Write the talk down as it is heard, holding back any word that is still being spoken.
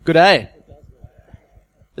Good day.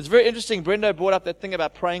 It's very interesting. Brendo brought up that thing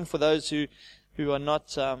about praying for those who are not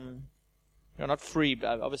free.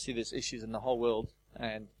 Obviously, there's issues in the whole world.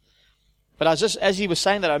 But I was just, as he was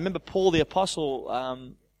saying that, I remember Paul the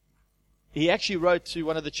Apostle. He actually wrote to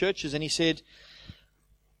one of the churches, and he said,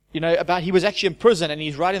 he was actually in prison, and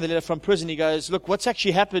he's writing the letter from prison. He goes, look, what's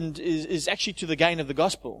actually happened is actually to the gain of the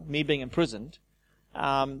gospel, me being imprisoned.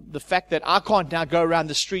 The fact that I can't now go around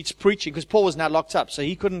the streets preaching, because Paul was now locked up, so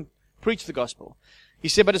he couldn't preach the gospel. He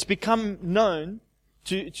said, but it's become known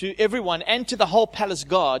to everyone and to the whole palace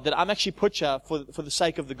guard that I'm actually put here for the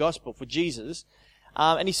sake of the gospel, for Jesus.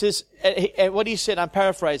 And he says, what he said, I'm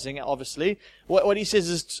paraphrasing, obviously, what he says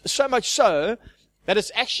is so much so that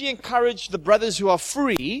it's actually encouraged the brothers who are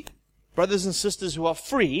free, brothers and sisters who are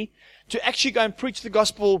free, to actually go and preach the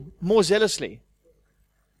gospel more zealously.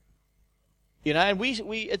 And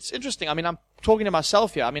it's interesting. I mean, I'm talking to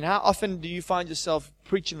myself here. I mean, how often do you find yourself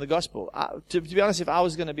preaching the gospel? To be honest, if I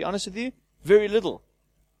was going to be honest with you, very little.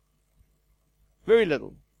 Very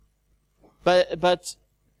little. But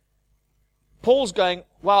Paul's going,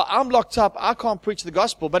 well, I'm locked up, I can't preach the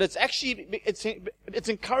gospel, but it's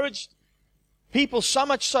encouraged people so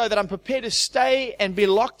much so that I'm prepared to stay and be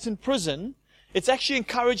locked in prison. It's actually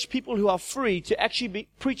encouraged people who are free to actually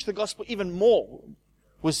preach the gospel even more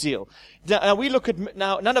with zeal. Now we look at,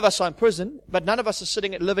 none of us are in prison, but none of us are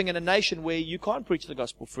living in a nation where you can't preach the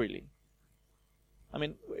gospel freely. I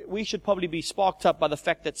mean, we should probably be sparked up by the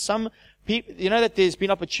fact that some people, that there's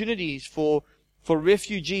been opportunities for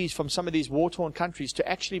refugees from some of these war-torn countries to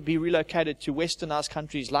actually be relocated to westernized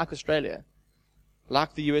countries like Australia,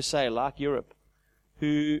 like the USA, like Europe,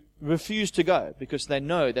 who refuse to go because they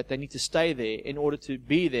know that they need to stay there in order to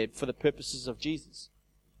be there for the purposes of Jesus.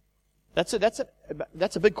 That's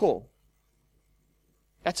a big call.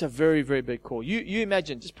 That's a very, very big call. You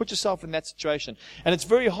imagine, just put yourself in that situation. And it's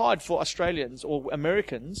very hard for Australians or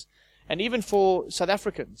Americans, and even for South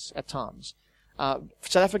Africans at times. South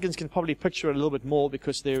Africans can probably picture it a little bit more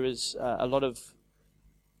because there is a lot of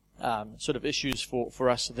sort of issues for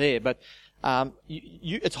us there. But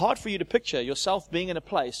it's hard for you to picture yourself being in a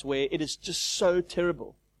place where it is just so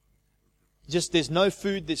terrible. Just there's no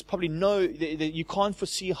food. There's probably you can't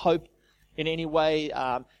foresee hope in any way.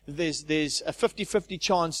 There's a 50-50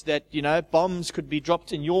 chance that, bombs could be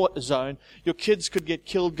dropped in your zone. Your kids could get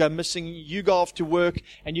killed, go missing. You go off to work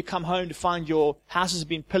and you come home to find your house has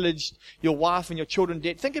been pillaged, your wife and your children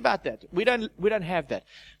dead. Think about that. We don't have that.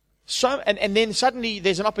 So, and then suddenly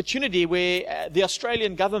there's an opportunity where the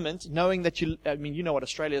Australian government, knowing that you know what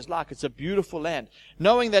Australia is like, it's a beautiful land,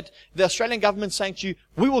 knowing that the Australian government saying to you,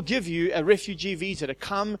 we will give you a refugee visa to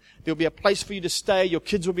come, there'll be a place for you to stay, your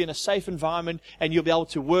kids will be in a safe environment, and you'll be able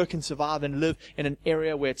to work and survive and live in an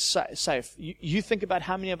area where it's safe. You think about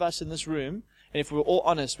how many of us in this room, and if we were all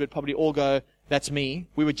honest, we'd probably all go, that's me,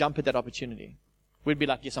 we would jump at that opportunity. We'd be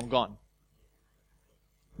like, yes, I'm gone.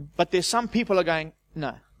 But there's some people are going,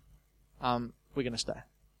 no. We're going to stay.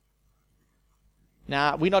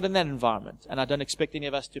 Now, we're not in that environment, and I don't expect any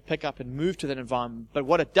of us to pick up and move to that environment. But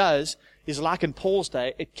what it does is, like in Paul's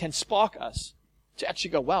day, it can spark us to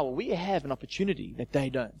actually go, wow, we have an opportunity that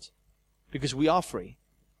they don't, because we are free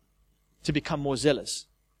to become more zealous.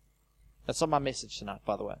 That's not my message tonight,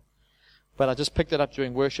 by the way. But I just picked it up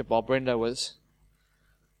during worship while Brenda was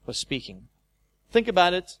speaking. Think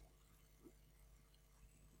about it.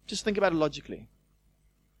 Just think about it logically.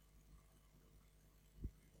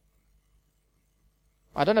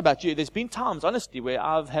 I don't know about you. There's been times, honestly, where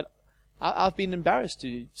I've been embarrassed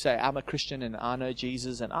to say I'm a Christian and I know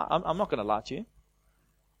Jesus, and I'm not going to lie to you.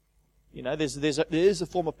 There is a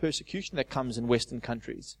form of persecution that comes in Western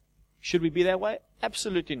countries. Should we be that way?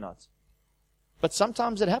 Absolutely not. But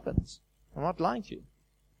sometimes it happens. I'm not lying to you.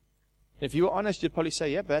 If you were honest, you'd probably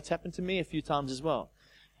say, yeah, but that's happened to me a few times as well.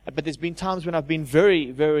 But there's been times when I've been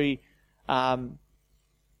very, very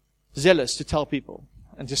zealous to tell people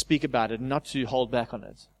and to speak about it and not to hold back on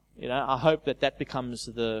it. I hope that becomes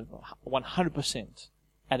the 100%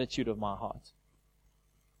 attitude of my heart.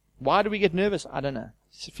 Why do we get nervous? I don't know.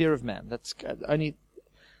 It's the fear of man. That's the only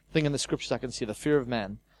thing in the scriptures I can see. The fear of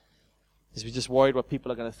man is we're just worried what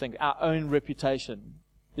people are going to think. Our own reputation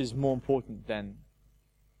is more important than,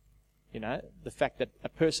 the fact that a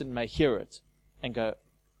person may hear it and go,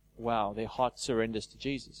 wow, their heart surrenders to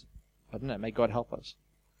Jesus. I don't know. May God help us.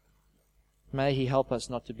 May He help us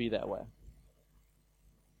not to be that way.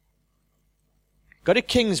 Go to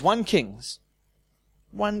Kings, 1 Kings.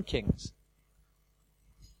 1 Kings.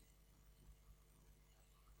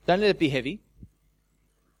 Don't let it be heavy.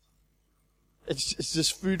 It's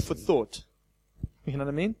just food for thought. You know what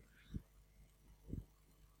I mean?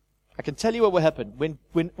 I can tell you what will happen.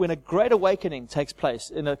 When a great awakening takes place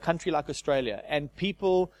in a country like Australia, and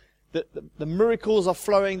people, the miracles are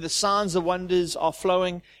flowing, the signs and wonders are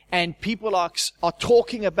flowing, and people are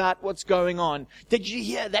talking about what's going on. Did you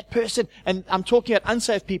hear that person? And I'm talking about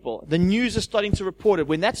unsaved people. The news is starting to report it.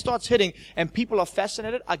 When that starts hitting and people are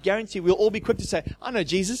fascinated, I guarantee we'll all be quick to say, I know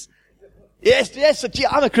Jesus. Yes,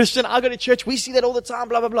 I'm a Christian. I go to church. We see that all the time,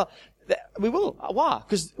 blah, blah, blah. We will. Why?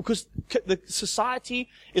 Because the society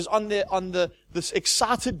is on this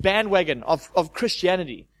excited bandwagon of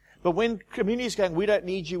Christianity. But when community is going, we don't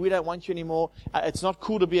need you, we don't want you anymore, it's not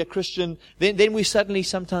cool to be a Christian, then we suddenly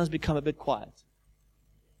sometimes become a bit quiet.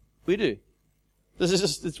 We do. This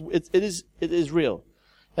is just, it is real.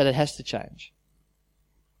 That it has to change.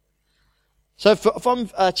 So from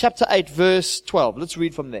chapter 8, verse 12, let's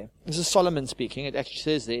read from there. This is Solomon speaking. It actually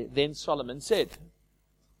says there, then Solomon said.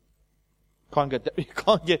 You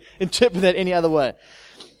can't interpret that any other way.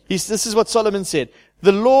 This is what Solomon said.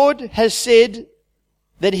 The Lord has said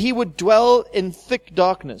that he would dwell in thick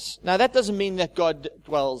darkness. Now that doesn't mean that God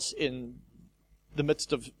dwells in the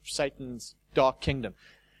midst of Satan's dark kingdom.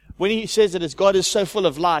 When he says that his God is so full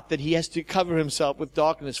of light that he has to cover himself with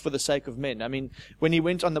darkness for the sake of men. I mean, when he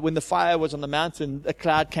went when the fire was on the mountain, a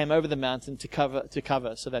cloud came over the mountain to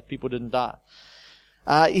cover so that people didn't die.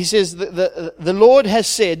 He says the Lord has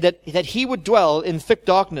said that he would dwell in thick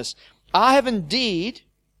darkness. I have indeed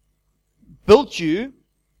built you.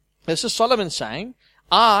 This is Solomon saying,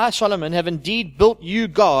 I, Solomon, have indeed built you,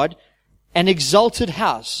 God, an exalted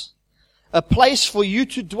house, a place for you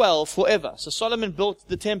to dwell forever. So Solomon built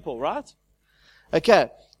the temple, right?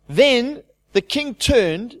 Okay. Then the king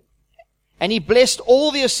turned and he blessed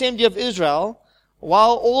all the assembly of Israel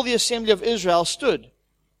while all the assembly of Israel stood.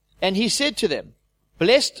 And he said to them,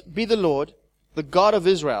 Blessed be the Lord, the God of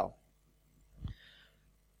Israel,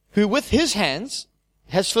 who with his hands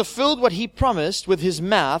has fulfilled what he promised with his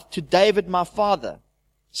mouth to David my father,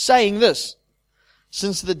 saying this,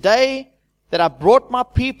 Since the day that I brought my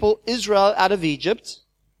people Israel out of Egypt,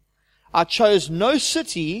 I chose no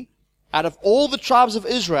city out of all the tribes of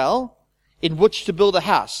Israel in which to build a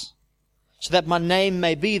house, so that my name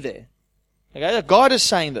may be there. Okay, God is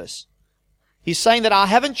saying this. He's saying that I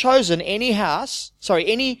haven't chosen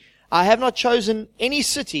I have not chosen any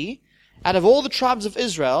city out of all the tribes of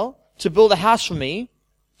Israel to build a house for me,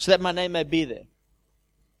 so that my name may be there.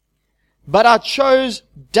 But I chose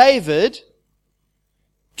David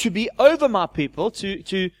to be over my people,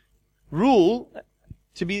 to rule,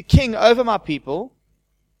 to be king over my people.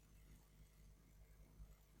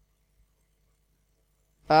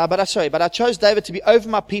 But I chose David to be over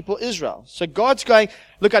my people Israel. So God's going,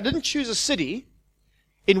 look, I didn't choose a city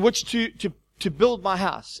in which to build my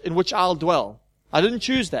house, in which I'll dwell. I didn't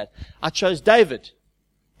choose that. I chose David.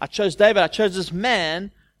 I chose this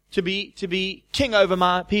man to be king over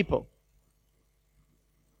my people.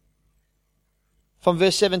 From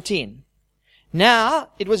verse 17. Now,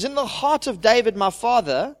 it was in the heart of David my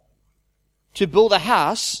father to build a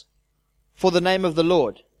house for the name of the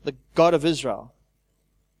Lord, the God of Israel.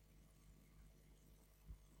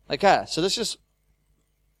 Okay, so let's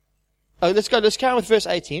carry on with verse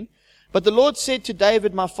 18. But the Lord said to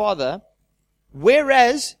David my father,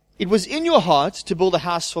 Whereas it was in your heart to build a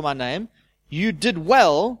house for my name, you did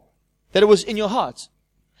well that it was in your heart.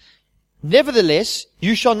 Nevertheless,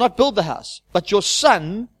 you shall not build the house, but your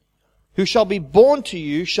son, who shall be born to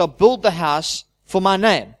you, shall build the house for my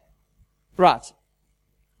name. Right.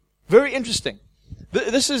 Very interesting.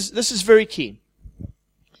 This is very key.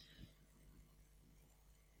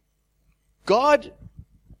 God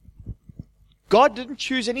didn't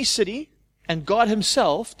choose any city, and God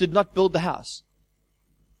himself did not build the house.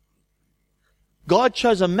 God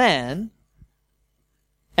chose a man,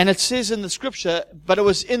 and it says in the scripture, but it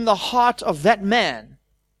was in the heart of that man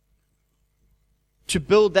to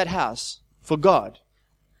build that house for God.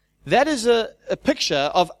 That is a picture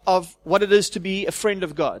of what it is to be a friend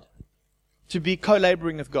of God, to be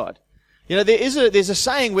co-laboring with God. You know, there's a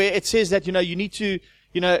saying where it says that, you need to,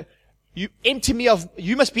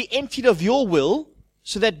 you must be emptied of your will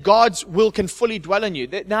so that God's will can fully dwell in you.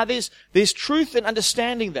 Now there's truth in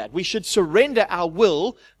understanding that. We should surrender our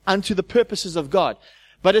will unto the purposes of God.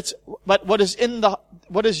 But what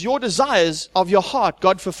is your desires of your heart,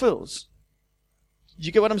 God fulfills. Do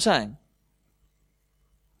you get what I'm saying?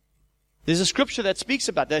 There's a scripture that speaks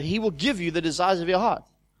about that. He will give you the desires of your heart.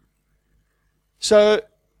 So,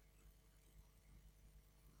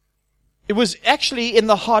 it was actually in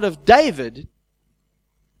the heart of David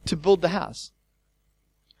to build the house.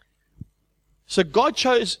 So God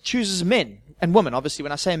chooses men and women. Obviously,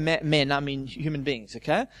 when I say men, I mean human beings,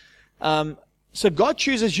 okay? So God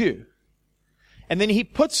chooses you. And then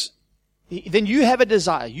then you have a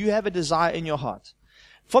desire. You have a desire in your heart.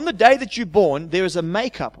 From the day that you're born, there is a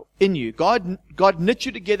makeup in you. God knit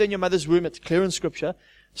you together in your mother's womb. It's clear in Scripture.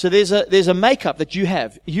 So there's a makeup that you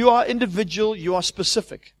have. You are individual. You are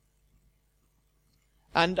specific.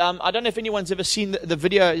 And I don't know if anyone's ever seen the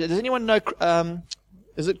video. Does anyone know?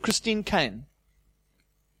 Is it Christine Kane?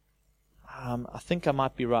 I think I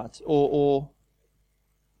might be right. Or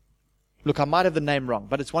look, I might have the name wrong,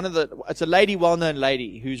 but it's a lady, well-known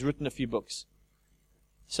lady who's written a few books.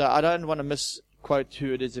 So I don't want to misquote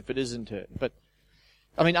who it is if it isn't her. But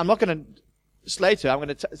I mean, I'm not going to slate her. I'm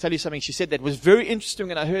going to tell you something she said that was very interesting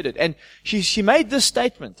when I heard it. And she made this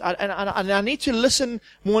statement, and I need to listen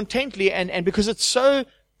more intently, and because it's so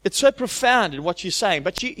profound in what she's saying.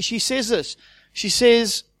 But she says this. She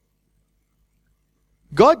says,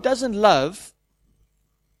 God doesn't love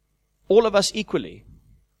all of us equally.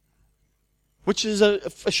 Which is a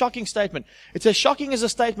shocking statement. It's as shocking as a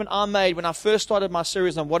statement I made when I first started my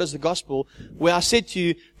series on what is the gospel, where I said to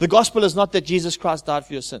you, the gospel is not that Jesus Christ died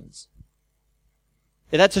for your sins.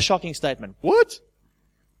 Yeah, that's a shocking statement. What?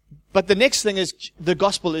 But the next thing is, the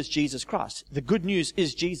gospel is Jesus Christ. The good news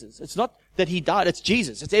is Jesus. It's not that He died, it's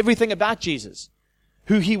Jesus. It's everything about Jesus.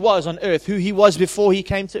 Who He was on earth, who He was before He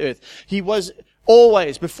came to earth. He was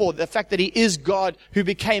always before. The fact that He is God who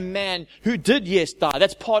became man, who did, yes, die.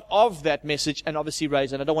 That's part of that message, and obviously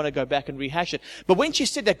raised. And I don't want to go back and rehash it. But when she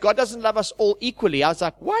said that God doesn't love us all equally, I was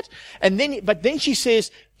like, what? But then she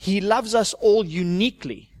says, He loves us all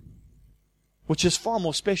uniquely, which is far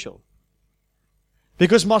more special.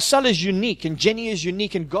 Because Marcel is unique, and Jenny is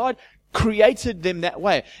unique, and God created them that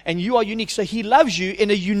way. And you are unique, so He loves you in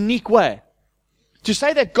a unique way. To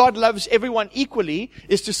say that God loves everyone equally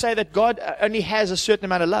is to say that God only has a certain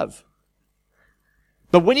amount of love.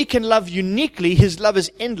 But when He can love uniquely, His love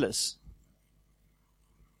is endless.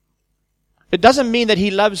 It doesn't mean that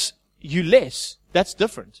He loves you less. That's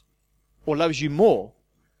different. Or loves you more.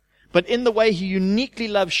 But in the way He uniquely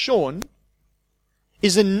loves Sean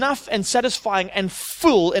is enough and satisfying and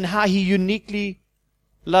full in how He uniquely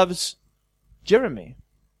loves Jeremy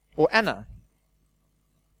or Anna.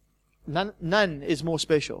 None is more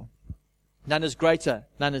special. None is greater.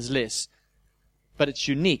 None is less. But it's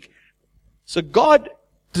unique. So God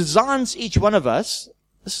designs each one of us.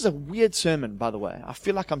 This is a weird sermon, by the way. I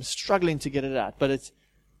feel like I'm struggling to get it out, but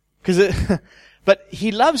but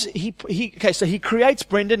He loves, so He creates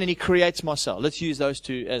Brendan and He creates Marcel. Let's use those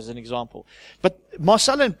two as an example. But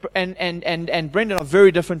Marcel and Brendan are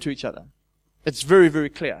very different to each other. It's very, very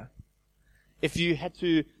clear. If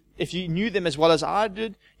you knew them as well as I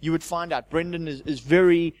did, you would find out Brendan is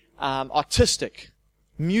very artistic,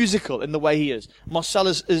 musical in the way he is. Marcel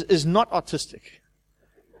is not artistic.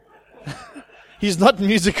 He's not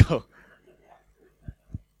musical.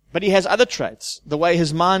 But he has other traits, the way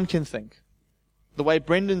his mind can think, the way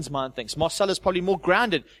Brendan's mind thinks. Marcel is probably more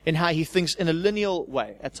grounded in how he thinks in a linear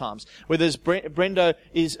way at times, whereas Brenda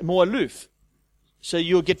is more aloof. So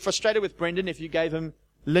you'll get frustrated with Brendan if you gave him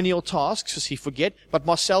lineal tasks, because he forget, but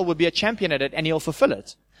Marcel would be a champion at it and he'll fulfill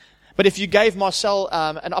it. But if you gave Marcel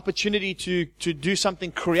an opportunity to do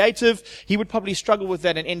something creative, he would probably struggle with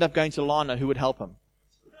that and end up going to Lana, who would help him.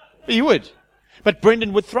 He would. But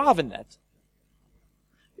Brendan would thrive in that.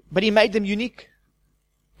 But He made them unique.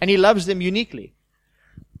 And He loves them uniquely.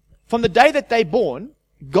 From the day that they're born,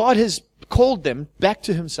 God has called them back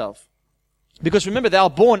to Himself. Because remember, they are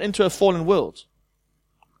born into a fallen world.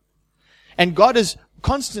 And God has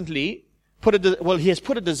constantly He has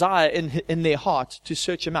put a desire in their heart to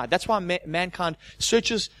search Him out. That's why mankind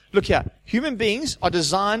searches. Look here, human beings are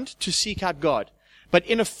designed to seek out God. But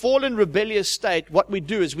in a fallen, rebellious state, what we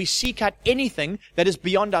do is we seek out anything that is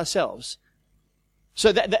beyond ourselves.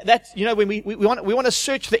 So that's, when we want to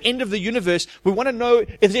search the end of the universe, we want to know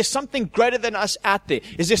if there's something greater than us out there.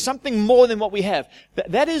 Is there something more than what we have?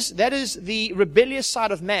 That is the rebellious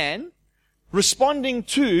side of man responding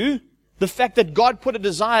to the fact that God put a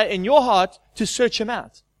desire in your heart to search Him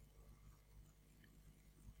out.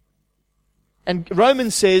 And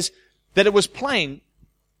Romans says that it was plain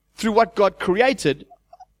through what God created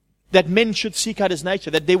that men should seek out His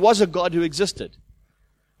nature, that there was a God who existed.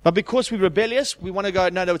 But because we're rebellious, we want to go,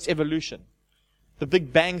 no, it's evolution. The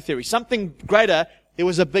Big Bang Theory. Something greater, there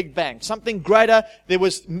was a Big Bang. Something greater, there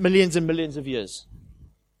was millions and millions of years.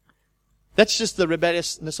 That's just the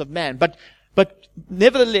rebelliousness of man. But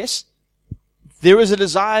nevertheless, there is a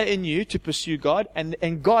desire in you to pursue God,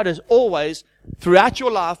 and God has always, throughout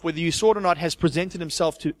your life, whether you saw it or not, has presented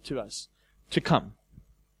Himself to us, to come.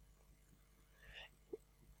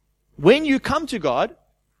 When you come to God,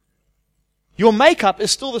 your makeup is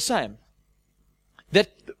still the same. That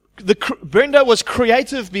Brenda was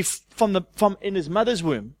creative from in his mother's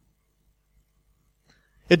womb.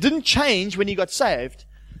 It didn't change when he got saved,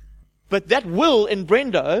 but that will in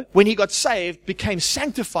Brenda, when he got saved, became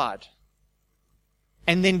sanctified.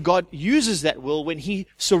 And then God uses that will when he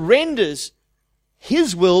surrenders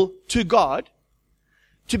his will to God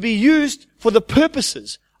to be used for the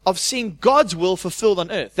purposes of seeing God's will fulfilled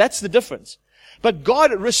on earth. That's the difference. But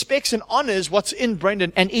God respects and honors what's in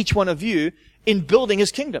Brendan and each one of you in building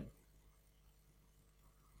his kingdom.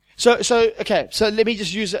 So let me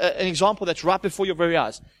just use an example that's right before your very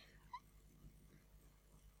eyes.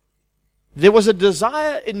 There was a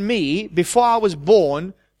desire in me before I was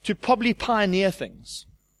born to probably pioneer things.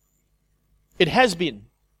 It has been.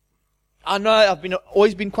 I know I've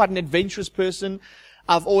always been quite an adventurous person.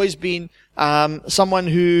 I've always been someone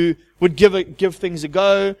who would give things a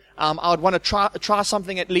go. I would want to try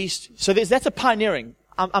something at least. So that's a pioneering.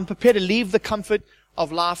 I'm prepared to leave the comfort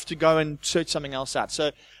of life to go and search something else out.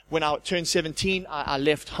 So when I turned 17, I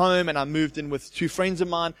left home and I moved in with 2 friends of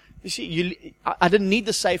mine. You see, I didn't need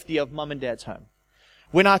the safety of mum and dad's home.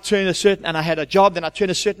 When I turned and I had a job, then I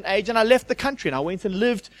turned a certain age and I left the country and I went and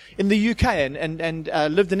lived in the UK and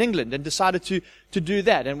lived in England and decided to do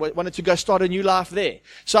that and wanted to go start a new life there.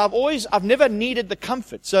 So I've never needed the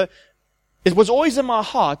comfort. So it was always in my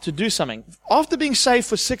heart to do something. After being saved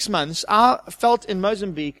for 6 months, I felt in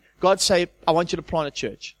Mozambique, God say, I want you to plant a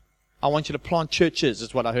church. I want you to plant churches,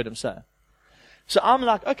 is what I heard him say. So I'm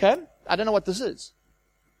like, okay, I don't know what this is.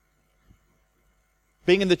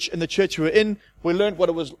 Being in the church we were in, we learned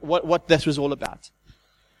what this was all about.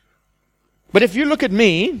 But if you look at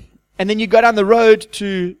me, and then you go down the road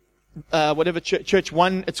to whatever church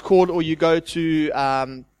 1 it's called, or you go to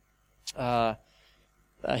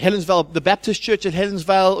Helensvale, the Baptist Church at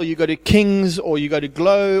Helensvale, or you go to King's, or you go to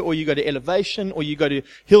Glow, or you go to Elevation, or you go to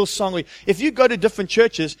Hillsong. If you go to different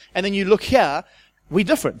churches, and then you look here, we're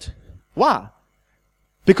different. Why?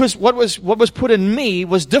 Because what was put in me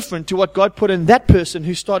was different to what God put in that person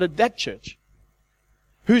who started that church.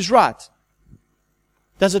 Who's right?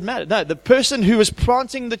 Does it matter? No, the person who was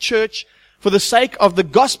planting the church for the sake of the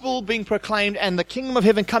gospel being proclaimed and the kingdom of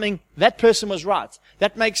heaven coming, that person was right.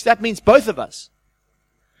 That means both of us.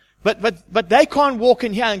 But they can't walk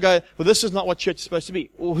in here and go, well, this is not what church is supposed to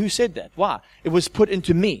be. Well, who said that? Why? It was put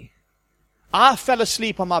into me. I fell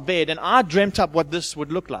asleep on my bed and I dreamt up what this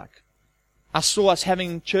would look like. I saw us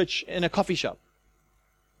having church in a coffee shop.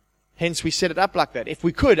 Hence, we set it up like that. If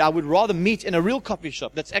we could, I would rather meet in a real coffee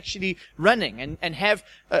shop that's actually running and have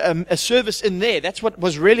a service in there. That's what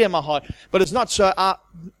was really in my heart. But it's not. So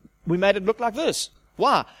we made it look like this.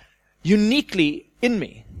 Why? Uniquely in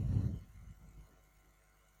me.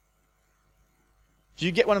 Do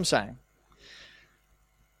you get what I'm saying?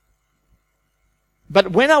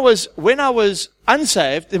 But when I was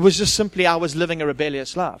unsaved, it was just simply I was living a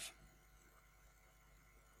rebellious life.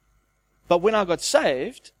 But when I got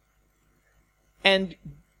saved, and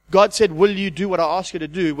God said, will you do what I ask you to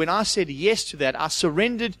do? When I said yes to that, I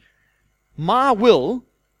surrendered my will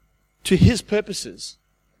to his purposes.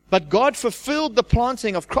 But God fulfilled the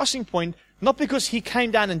planting of Crossing Point, not because he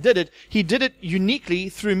came down and did it. He did it uniquely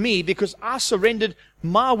through me because I surrendered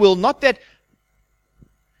my will. Not that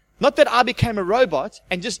I became a robot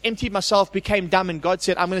and just emptied myself, became dumb, and God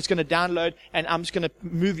said, I'm just going to download and I'm just going to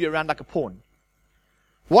move you around like a pawn.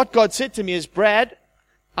 What God said to me is, Brad,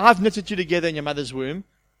 I've knitted you together in your mother's womb.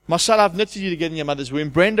 Marcel, I've knitted you together in your mother's womb.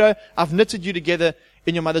 Brendo, I've knitted you together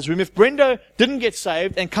in your mother's womb. If Brendo didn't get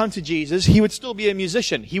saved and come to Jesus, he would still be a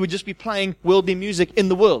musician. He would just be playing worldly music in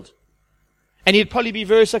the world. And he'd probably be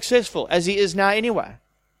very successful, as he is now anyway.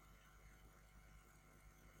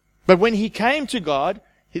 But when he came to God,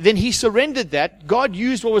 then he surrendered that. God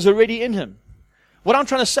used what was already in him. What I'm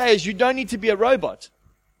trying to say is you don't need to be a robot.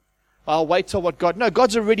 I'll wait till what God... No,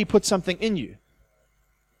 God's already put something in you.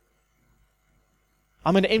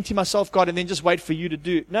 I'm going to empty myself, God, and then just wait for you to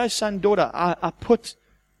do. No, son, daughter, I put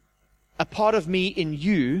a part of me in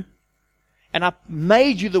you, and I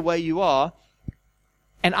made you the way you are,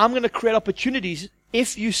 and I'm going to create opportunities,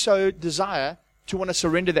 if you so desire, to want to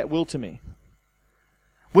surrender that will to me.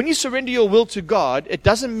 When you surrender your will to God, it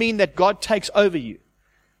doesn't mean that God takes over you.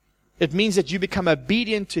 It means that you become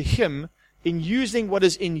obedient to him in using what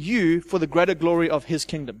is in you for the greater glory of his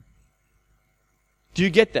kingdom. Do you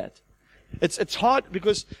get that? It's hard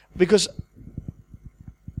because there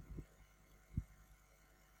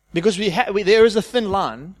is a thin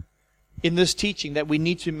line in this teaching that we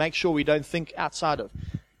need to make sure we don't think outside of.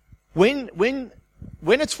 When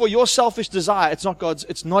it's for your selfish desire, it's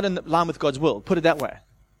not in line with God's will. Put it that way.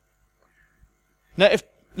 Now,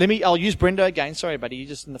 I'll use Brenda again. Sorry, buddy. You're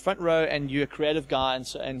just in the front row and you're a creative guy,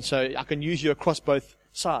 and so I can use you across both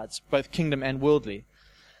sides, both kingdom and worldly.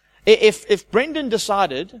 If Brendan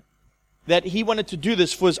decided that he wanted to do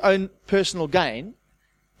this for his own personal gain,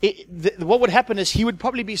 what would happen is he would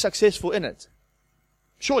probably be successful in it.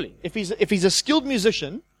 Surely. If he's a skilled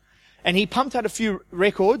musician and he pumped out a few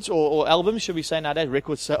records or albums, should we say nowadays,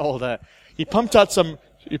 records so old, he pumped out some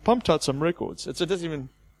records. It doesn't even,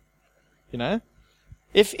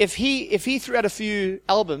 If he threw out a few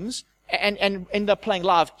albums and ended up playing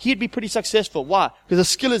live, he'd be pretty successful. Why? Because the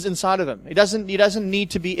skill is inside of him. He doesn't need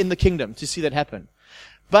to be in the kingdom to see that happen.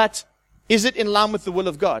 But is it in line with the will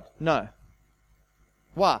of God? No.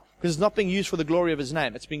 Why? Because it's not being used for the glory of his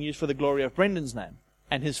name. It's being used for the glory of Brendan's name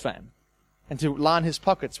and his fame. And to line his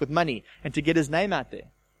pockets with money and to get his name out there.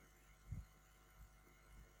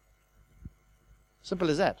 Simple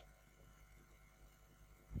as that.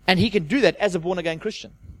 And he can do that as a born-again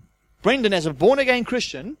Christian. Brendan, as a born-again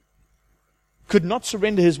Christian, could not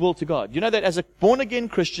surrender his will to God. You know that as a born-again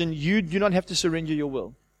Christian, you do not have to surrender your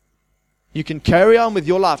will. You can carry on with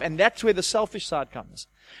your life. And that's where the selfish side comes.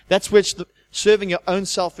 That's where it's serving your own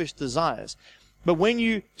selfish desires. But when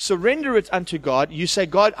you surrender it unto God, you say,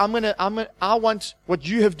 God, I want what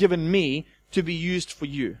you have given me to be used for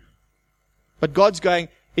you. But God's going,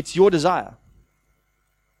 it's your desire.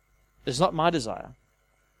 It's not my desire.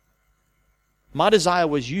 My desire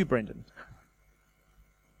was you, Brendan.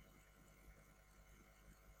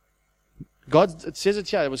 It says it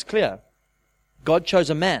here, it was clear. God chose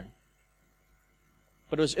a man.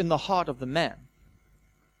 But it was in the heart of the man.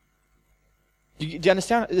 Do you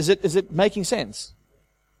understand? Is it making sense?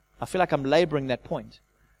 I feel like I'm laboring that point.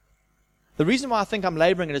 The reason why I think I'm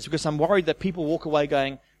laboring it is because I'm worried that people walk away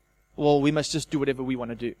going, well, we must just do whatever we want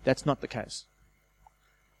to do. That's not the case.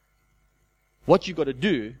 What you've got to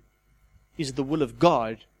do is the will of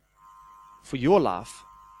God for your life,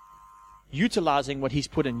 utilizing what He's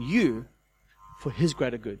put in you for His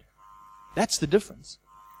greater good. That's the difference.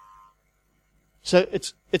 So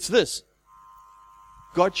it's this.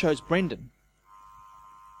 God chose Brendan.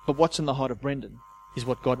 But what's in the heart of Brendan is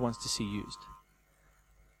what God wants to see used.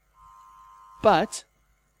 But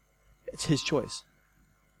it's His choice.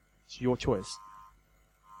 It's your choice.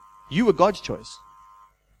 You were God's choice.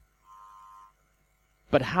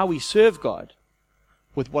 But how we serve God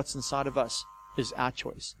with what's inside of us is our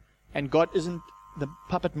choice. And God isn't the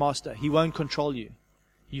puppet master. He won't control you.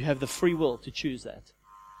 You have the free will to choose that.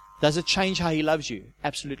 Does it change how He loves you?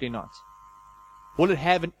 Absolutely not. Will it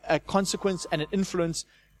have a consequence and an influence?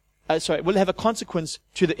 Will it have a consequence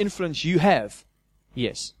to the influence you have?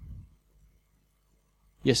 Yes.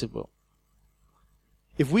 Yes, it will.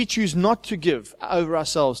 If we choose not to give over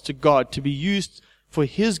ourselves to God to be used for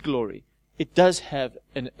His glory, it does have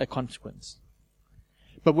a consequence.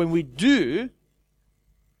 But when we do,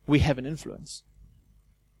 we have an influence.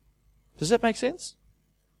 Does that make sense?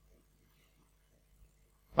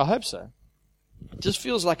 I hope so. It just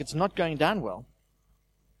feels like it's not going down well.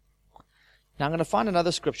 Now I'm going to find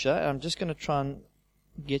another scripture. I'm just going to try and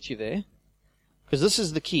get you there. Because this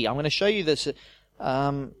is the key. I'm going to show you this.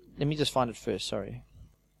 Let me just find it first. Sorry.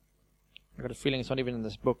 I've got a feeling it's not even in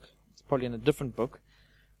this book. It's probably in a different book.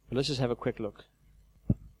 But let's just have a quick look.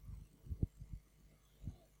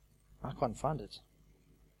 I can't find it.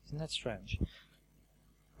 Isn't that strange?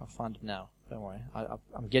 I'll find it now. Don't worry.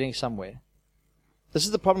 I'm getting somewhere. This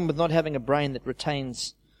is the problem with not having a brain that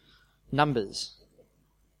retains numbers.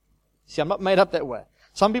 See, I'm not made up that way.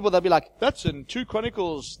 Some people, they'll be like, that's in 2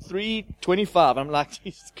 Chronicles 3:25. I'm like,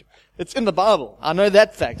 it's in the Bible. I know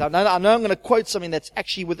that fact. I know I'm going to quote something that's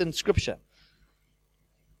actually within Scripture.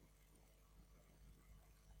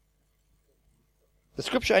 The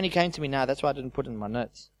Scripture only came to me now. That's why I didn't put it in my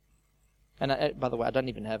notes. And by the way, I don't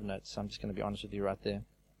even have notes. So I'm just going to be honest with you right there.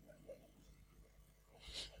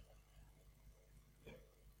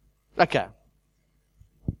 Okay.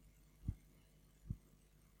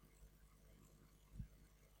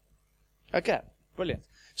 Okay, brilliant.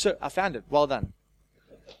 So I found it. Well done.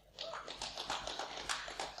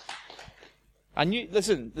 I knew,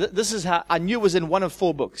 listen, this is how, I knew it was in one of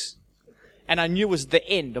 4 books. And I knew it was the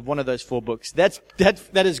end of one of those 4 books. That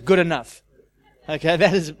is good enough. Okay,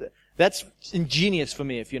 that's ingenious for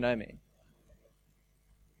me, if you know me.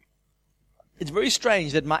 It's very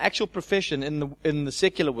strange that my actual profession in the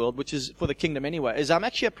secular world, which is for the kingdom anyway, is I'm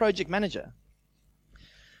actually a project manager.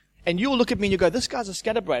 And you'll look at me and you go, this guy's a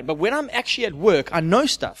scatterbrain. But when I'm actually at work, I know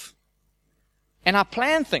stuff. And I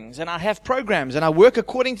plan things and I have programs and I work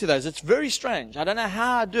according to those. It's very strange. I don't know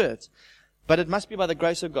how I do it. But it must be by the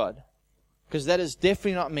grace of God. Because that is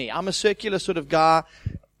definitely not me. I'm a circular sort of guy.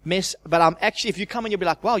 mess, but I'm actually, if you come and you'll be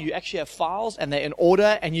like, wow, you actually have files and they're in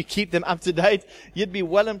order and you keep them up to date, you'd be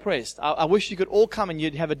well impressed. I wish you could all come and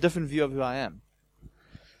you'd have a different view of who I am.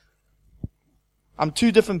 I'm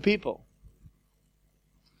two different people.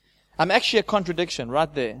 I'm actually a contradiction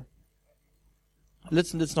right there.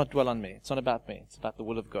 Listen, let's not dwell on me. It's not about me. It's about the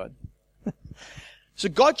will of God. So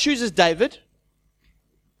God chooses David,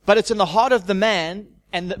 but it's in the heart of the man.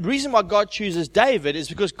 And the reason why God chooses David is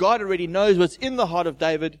because God already knows what's in the heart of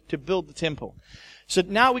David to build the temple. So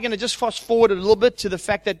now we're going to just fast forward a little bit to the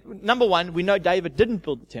fact that, number one, we know David didn't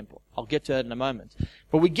build the temple. I'll get to that in a moment.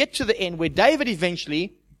 But we get to the end where David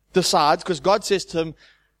eventually decides, because God says to him,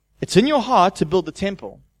 it's in your heart to build the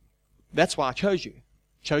temple. That's why I chose you.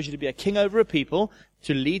 I chose you to be a king over a people,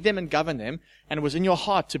 to lead them and govern them, and it was in your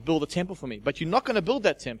heart to build a temple for me. But you're not going to build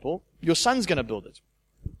that temple. Your son's going to build it.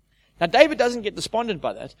 Now, David doesn't get despondent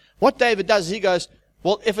by that. What David does is he goes,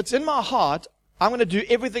 well, if it's in my heart, I'm going to do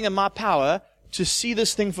everything in my power to see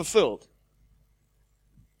this thing fulfilled.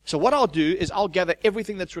 So what I'll do is I'll gather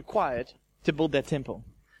everything that's required to build that temple.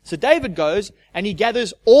 So David goes and he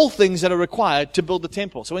gathers all things that are required to build the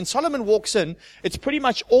temple. So when Solomon walks in, it's pretty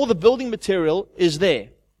much all the building material is there.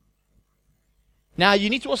 Now you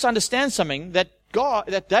need to also understand something, that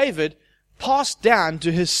David passed down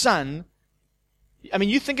to his son. I mean,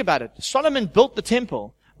 you think about it. Solomon built the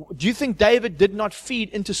temple. Do you think David did not feed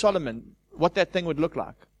into Solomon what that thing would look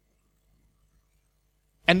like?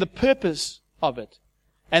 And the purpose of it.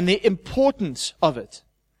 And the importance of it.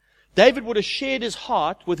 David would have shared his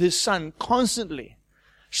heart with his son constantly,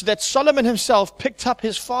 so that Solomon himself picked up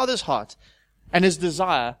his father's heart and his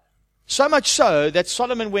desire, so much so that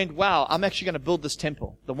Solomon went, wow, I'm actually going to build this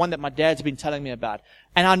temple, the one that my dad's been telling me about.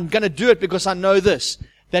 And I'm going to do it because I know this,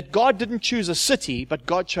 that God didn't choose a city, but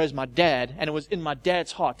God chose my dad, and it was in my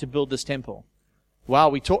dad's heart to build this temple.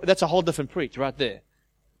 Wow, that's a whole different preach right there.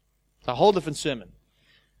 It's a whole different sermon.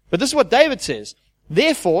 But this is what David says.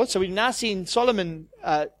 Therefore, so we've now seen Solomon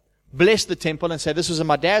bless the temple and say, this was in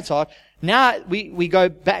my dad's heart. Now we go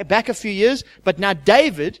back a few years, but now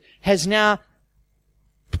David has now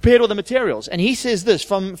prepared all the materials. And he says this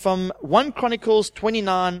from 1 Chronicles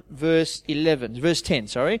 29 verse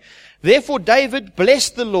 10, Therefore David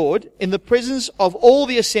blessed the Lord in the presence of all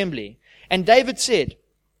the assembly. And David said,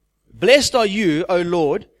 Blessed are you, O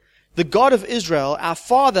Lord, the God of Israel, our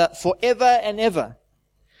Father forever and ever.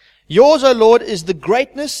 Yours, O Lord, is the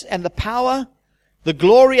greatness and the power, the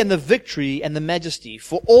glory and the victory and the majesty.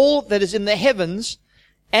 For all that is in the heavens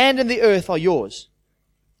and in the earth are yours.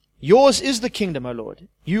 Yours is the kingdom, O Lord.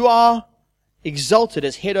 You are exalted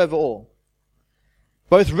as head over all.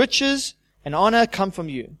 Both riches and honor come from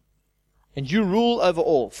you, and you rule over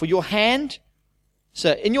all. For your hand,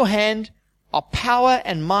 so in your hand are power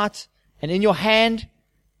and might, and in your hand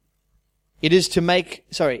it is to make,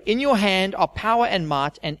 in your hand are power and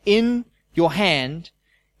might, and in your hand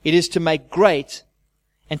it is to make great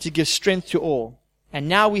and to give strength to all. And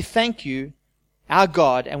now we thank you, our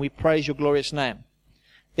God, and we praise your glorious name.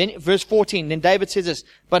 Then verse 14, then David says this,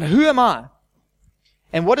 But who am I?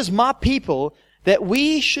 And what is my people that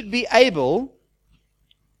we should be able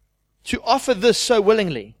to offer this so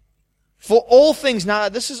willingly? For all things, now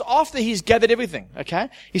this is after he's gathered everything, okay?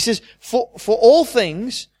 He says, for all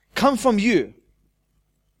things come from you.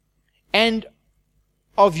 And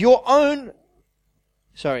of your own,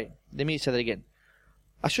 let me say that again.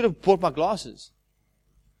 I should have bought my glasses.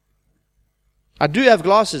 I do have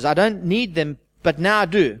glasses. I don't need them, but now I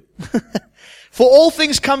do. For all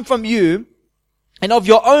things come from you, and of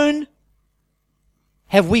your own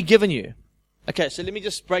have we given you. Okay, so let me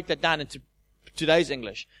just break that down into today's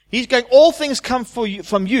English. He's going, all things come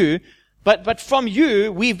from you, but from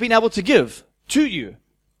you we've been able to give to you.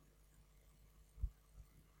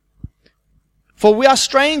 For we are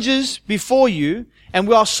strangers before you, and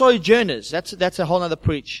we are sojourners. That's a whole other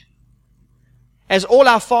preach. As all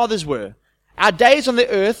our fathers were. Our days on the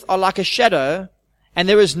earth are like a shadow, and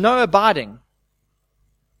there is no abiding.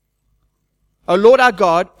 O Lord our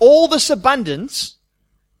God, all this abundance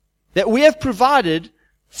that we have provided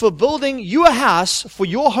for building you a house for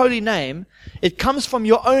your holy name, it comes from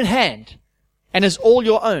your own hand, and is all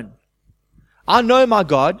your own. I know, my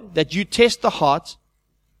God, that you test the heart,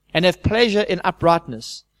 and have pleasure in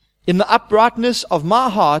uprightness. In the uprightness of my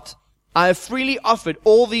heart, I have freely offered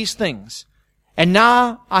all these things. And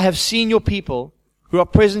now I have seen your people who are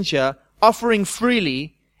present here offering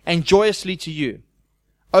freely and joyously to you.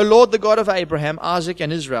 O Lord, the God of Abraham, Isaac,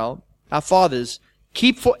 and Israel, our fathers,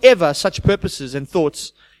 keep forever such purposes and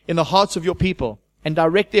thoughts in the hearts of your people and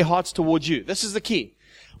direct their hearts towards you. This is the key.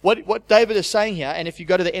 What David is saying here, and if you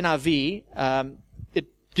go to the NIV,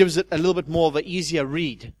 gives it a little bit more of an easier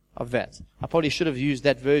read of that. I probably should have used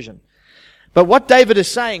that version. But what David is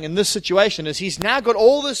saying in this situation is he's now got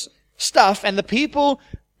all this stuff, and the people,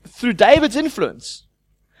 through David's influence,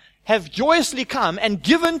 have joyously come and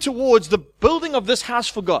given towards the building of this house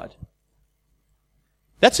for God.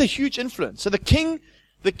 That's a huge influence. So the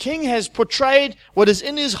king has portrayed what is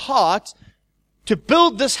in his heart to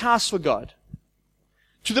build this house for God,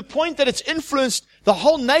 to the point that it's influenced the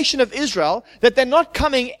whole nation of Israel, that they're not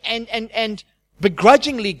coming and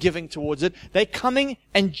begrudgingly giving towards it. They're coming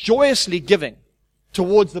and joyously giving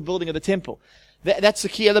towards the building of the temple. That's the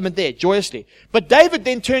key element there, joyously. But David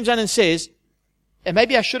then turns on and says, and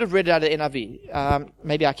maybe I should have read it out of NIV.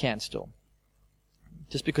 Maybe I can still,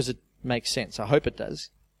 just because it makes sense. I hope it does.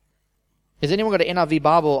 Has anyone got an NIV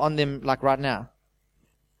Bible on them like right now?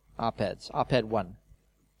 iPad 1.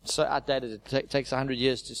 So outdated, it takes 100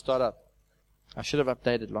 years to start up. I should have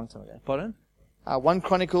updated a long time ago. Pardon? 1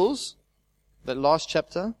 Chronicles, the last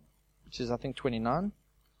chapter, which is I think 29.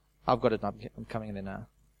 I've got it, I'm coming in there now.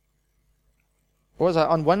 Or was I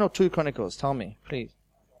on 1 or 2 Chronicles? Tell me, please.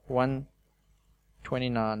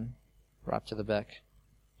 1:29, right to the back.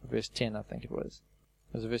 Verse 10, I think it was.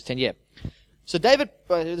 Was it verse 10? Yeah. So David,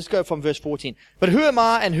 let's go from verse 14. But who am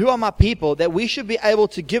I and who are my people that we should be able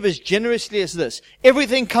to give as generously as this?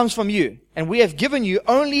 Everything comes from you, and we have given you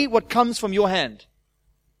only what comes from your hand.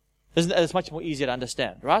 Isn't that? It's much more easier to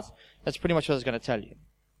understand, right? That's pretty much what I was going to tell you.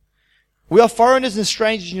 We are foreigners and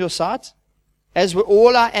strangers in your sight, as were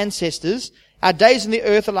all our ancestors. Our days in the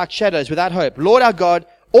earth are like shadows without hope. Lord our God,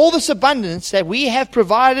 all this abundance that we have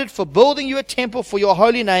provided for building you a temple for your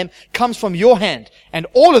holy name comes from your hand, and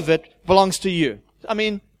all of it belongs to you. I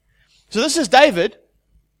mean, so this is David,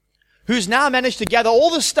 who's now managed to gather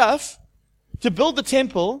all this stuff to build the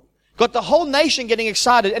temple, got the whole nation getting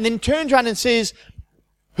excited, and then turns around and says,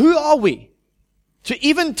 who are we to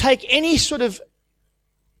even take any sort of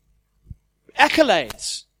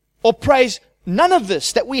accolades or praise? None of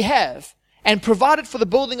this that we have and provided for the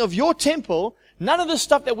building of your temple, none of the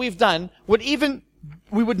stuff that we've done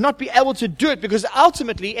we would not be able to do it, because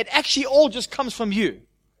ultimately it actually all just comes from you.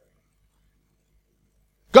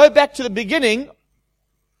 Go back to the beginning.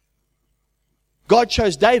 God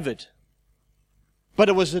chose David, but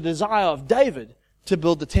it was the desire of David to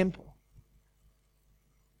build the temple.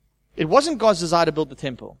 It wasn't God's desire to build the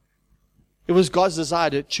temple. It was God's desire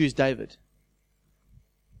to choose David.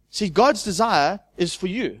 See, God's desire is for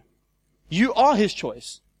you. You are His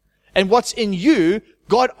choice. And what's in you,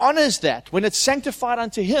 God honors that when it's sanctified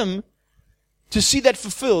unto Him to see that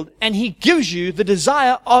fulfilled. And He gives you the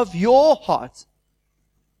desire of your heart.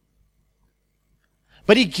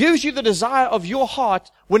 But He gives you the desire of your heart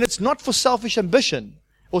when it's not for selfish ambition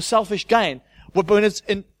or selfish gain, but when it's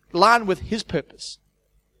in line with His purpose.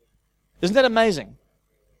 Isn't that amazing?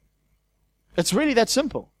 It's really that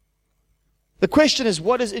simple. The question is,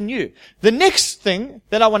 what is in you? The next thing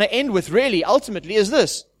that I want to end with really, ultimately, is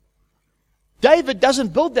this. David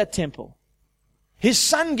doesn't build that temple. His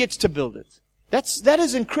son gets to build it. That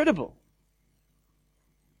is incredible.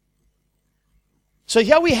 So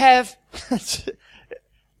here we have,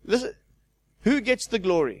 listen, who gets the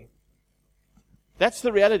glory? That's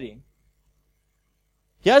the reality.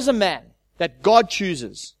 Here's a man that God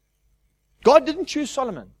chooses. God didn't choose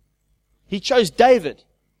Solomon. He chose David.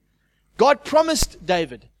 God promised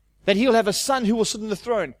David that he'll have a son who will sit on the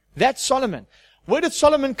throne. That's Solomon. Where did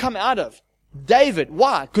Solomon come out of? David.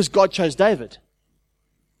 Why? Because God chose David.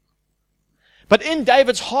 But in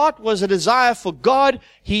David's heart was a desire for God.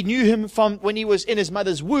 He knew him from when he was in his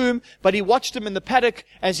mother's womb, but he watched him in the paddock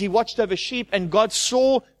as he watched over sheep, and God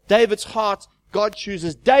saw David's heart. God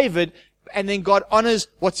chooses David, and then God honors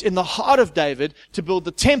what's in the heart of David to build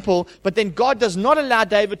the temple, but then God does not allow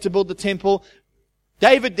David to build the temple.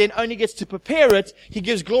 David then only gets to prepare it. He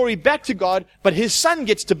gives glory back to God, but his son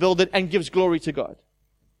gets to build it and gives glory to God.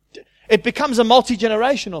 It becomes a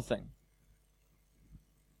multi-generational thing.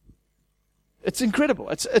 It's incredible.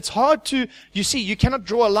 It's hard to, you see, you cannot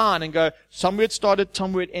draw a line and go, somewhere it started,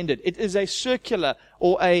 somewhere it ended. It is a circular,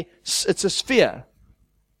 or it's a sphere.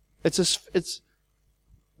 The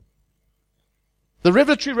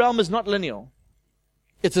revelatory realm is not linear.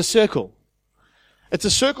 It's a circle. It's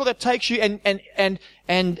a circle that takes you, and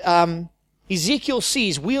Ezekiel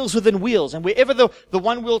sees wheels within wheels, and wherever the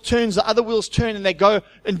one wheel turns, the other wheels turn, and they go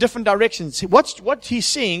in different directions. What he's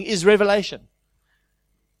seeing is revelation.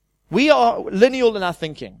 We are lineal in our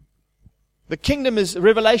thinking. The kingdom is,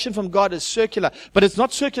 revelation from God is circular, but it's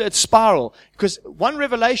not circular, it's spiral. Because one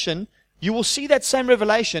revelation, you will see that same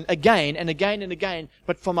revelation again and again and again,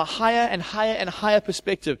 but from a higher and higher and higher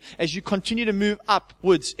perspective as you continue to move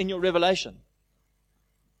upwards in your revelation.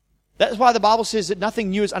 That's why the Bible says that nothing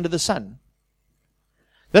new is under the sun.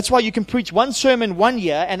 That's why you can preach one sermon one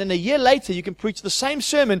year, and then a year later you can preach the same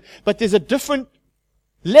sermon, but there's a different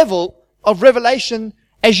level of revelation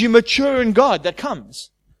as you mature in God that comes,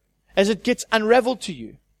 as it gets unraveled to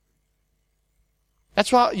you.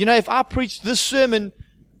 That's why, if I preached this sermon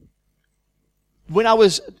when I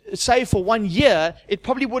was saved for 1 year, it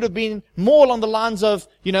probably would have been more along the lines of,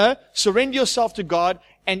 surrender yourself to God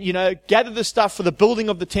and, gather the stuff for the building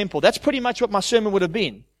of the temple. That's pretty much what my sermon would have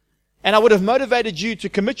been. And I would have motivated you to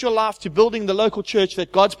commit your life to building the local church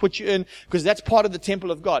that God's put you in, because that's part of the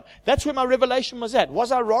temple of God. That's where my revelation was at.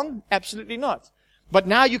 Was I wrong? Absolutely not. But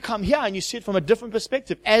now you come here and you see it from a different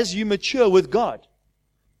perspective as you mature with God.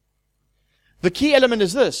 The key element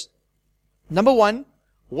is this. Number one,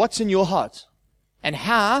 what's in your heart? And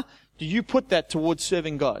how do you put that towards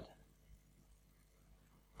serving God?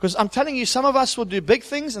 Because I'm telling you, some of us will do big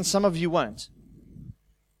things and some of you won't.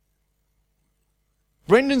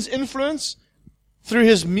 Brendan's influence through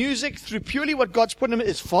his music, through purely what God's put in him,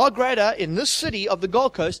 is far greater in this city of the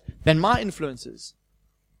Gold Coast than my influences.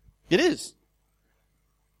 It is.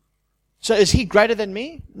 So is he greater than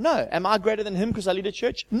me? No. Am I greater than him because I lead a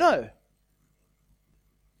church? No.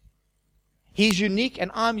 He's unique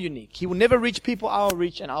and I'm unique. He will never reach people I will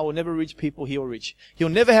reach, and I will never reach people he will reach. He'll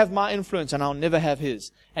never have my influence and I'll never have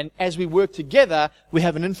his. And as we work together, we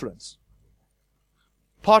have an influence.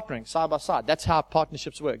 Partnering side by side. That's how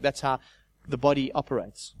partnerships work. That's how the body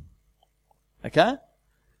operates. Okay?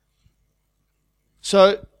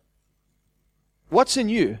 So, what's in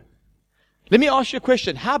you? Let me ask you a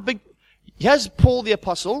question. How big, here's Paul the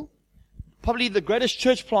Apostle, probably the greatest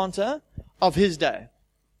church planter of his day.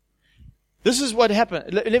 This is what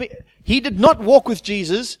happened. He did not walk with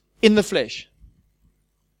Jesus in the flesh.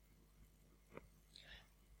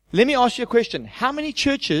 Let me ask you a question. How many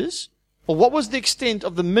churches, or what was the extent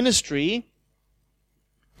of the ministry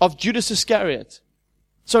of Judas Iscariot?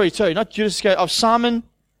 Sorry, not Judas Iscariot, of Simon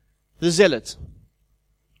the Zealot.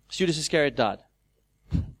 Judas Iscariot died.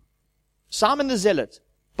 Simon the Zealot,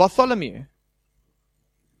 Bartholomew.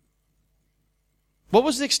 What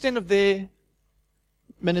was the extent of their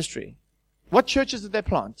ministry? What churches did they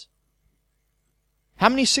plant? How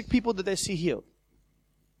many sick people did they see healed?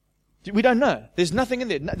 We don't know. There's nothing in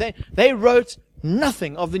there. They wrote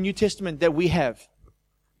nothing of the New Testament that we have.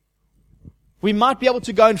 We might be able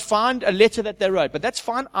to go and find a letter that they wrote, but that's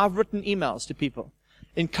fine. I've written emails to people,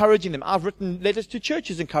 encouraging them. I've written letters to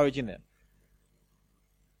churches, encouraging them.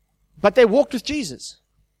 But they walked with Jesus.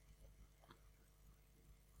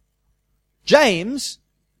 James,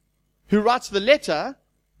 who writes the letter,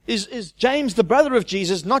 is James the brother of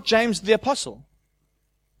Jesus, not James the apostle.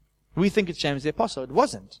 We think it's James the apostle. It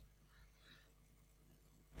wasn't.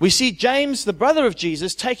 We see James, the brother of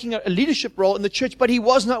Jesus, taking a leadership role in the church, but he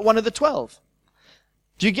was not one of the 12.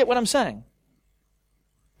 Do you get what I'm saying?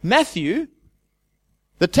 Matthew,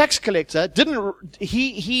 the tax collector,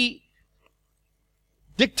 he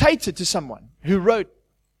dictated to someone who wrote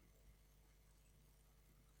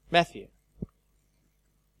Matthew.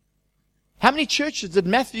 How many churches did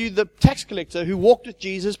Matthew, the tax collector who walked with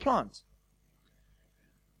Jesus, plant?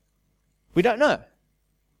 We don't know.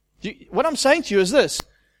 What I'm saying to you is this.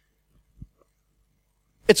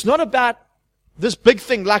 It's not about this big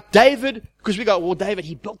thing like David, because we go, well, David,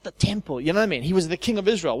 he built the temple. You know what I mean? He was the king of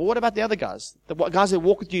Israel. Well, what about the other guys? The guys that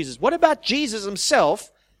walk with Jesus? What about Jesus himself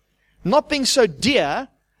not being so dear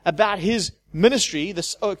about his ministry? The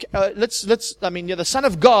Son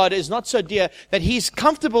of God is not so dear that he's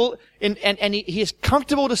comfortable and he is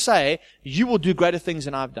comfortable to say, you will do greater things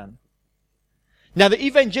than I've done. Now, the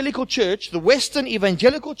evangelical church, the Western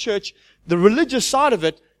evangelical church, the religious side of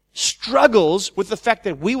it, struggles with the fact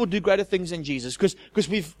that we will do greater things than Jesus, because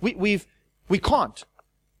we can't.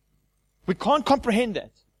 We can't comprehend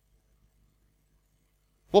that.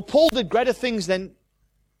 Well, Paul did greater things than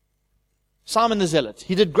Simon the Zealot.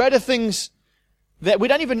 He did greater things that we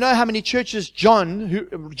don't even know how many churches John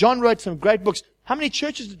wrote some great books. How many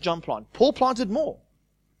churches did John plant? Paul planted more.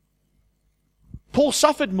 Paul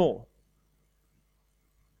suffered more.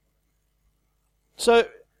 So,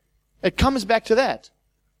 it comes back to that.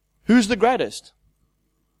 Who's the greatest?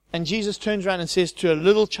 And Jesus turns around and says to a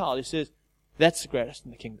little child, he says, that's the greatest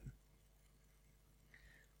in the kingdom.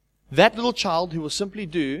 That little child who will simply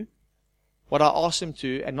do what I ask him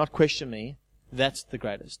to and not question me, that's the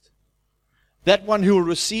greatest. That one who will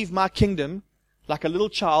receive my kingdom like a little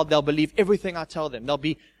child, they'll believe everything I tell them. They'll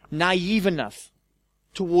be naive enough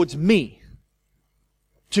towards me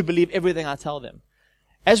to believe everything I tell them.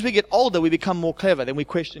 As we get older, we become more clever, then we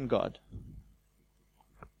question God.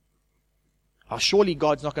 Oh, surely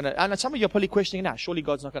God's not going to, and some of you are probably questioning now, surely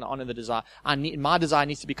God's not going to honor the desire. My desire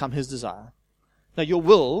needs to become His desire. No, your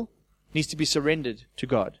will needs to be surrendered to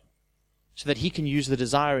God so that He can use the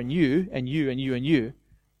desire in you and you and you and you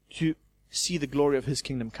to see the glory of His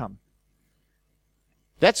kingdom come.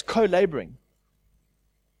 That's co-laboring.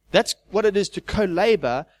 That's what it is to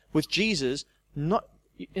co-labor with Jesus.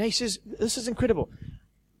 He says, this is incredible.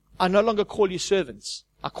 I no longer call you servants.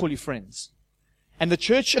 I call you friends. And the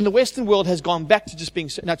church in the Western world has gone back to just being,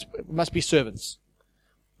 it must be servants.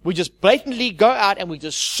 We just blatantly go out and we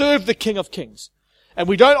just serve the King of Kings. And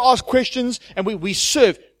we don't ask questions and we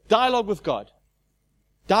serve. Dialogue with God.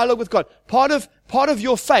 Dialogue with God. Part of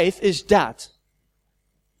your faith is doubt.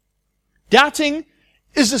 Doubting,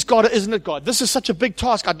 is this God or isn't it God? This is such a big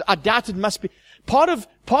task. I doubt it must be. Part of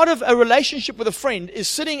a relationship with a friend is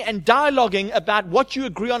sitting and dialoguing about what you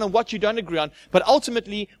agree on and what you don't agree on. But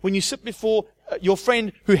ultimately, when you sit before your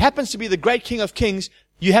friend who happens to be the great King of Kings,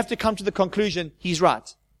 you have to come to the conclusion, he's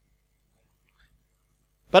right.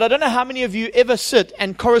 But I don't know how many of you ever sit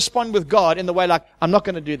and correspond with God in the way like, I'm not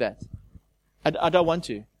going to do that. I don't want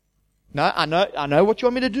to. No, I know what you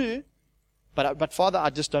want me to do. But Father, I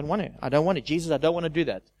just don't want to. I don't want it. Jesus, I don't want to do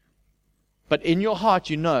that. But in your heart,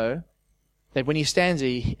 you know that when He stands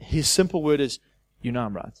there, His simple word is, you know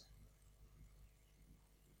I'm right.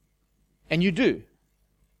 And you do.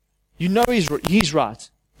 You know He's right,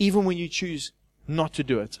 even when you choose not to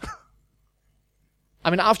do it. I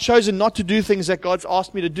mean, I've chosen not to do things that God's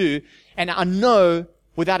asked me to do, and I know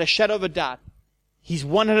without a shadow of a doubt, He's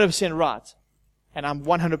 100% right, and I'm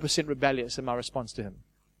 100% rebellious in my response to Him.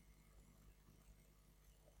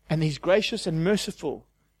 And He's gracious and merciful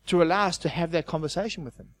to allow us to have that conversation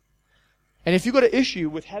with Him. And if you've got an issue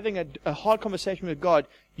with having a hard conversation with God,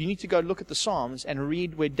 you need to go look at the Psalms and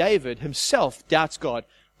read where David himself doubts God,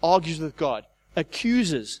 argues with God,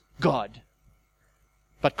 accuses God,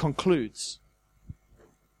 but concludes,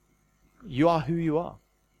 you are who you are.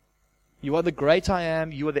 You are the great I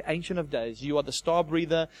am. You are the Ancient of Days. You are the star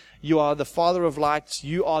breather. You are the Father of lights.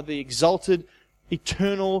 You are the exalted,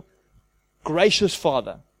 eternal, gracious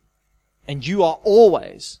Father. And you are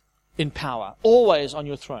always in power, always on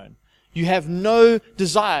your throne. You have no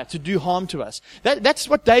desire to do harm to us. That's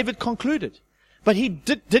what David concluded. But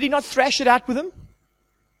did he not thrash it out with him?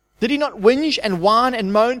 Did he not whinge and whine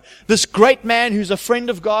and moan? This great man who's a friend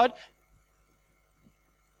of God,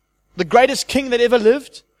 the greatest king that ever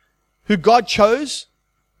lived, who God chose.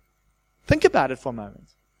 Think about it for a moment.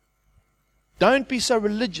 Don't be so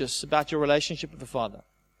religious about your relationship with the Father.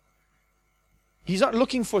 He's not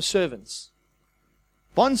looking for servants.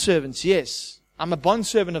 Bondservants, yes. I'm a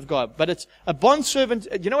bondservant of God. But it's a bondservant.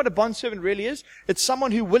 You know what a bondservant really is? It's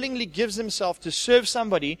someone who willingly gives himself to serve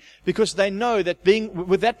somebody because they know that being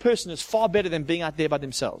with that person is far better than being out there by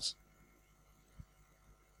themselves.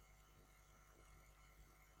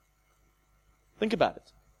 Think about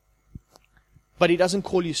it. But He doesn't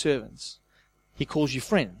call you servants. He calls you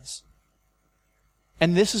friends.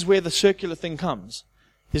 And this is where the circular thing comes.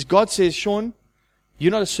 Is God says, Sean, you're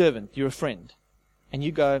not a servant, you're a friend. And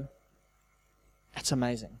you go, that's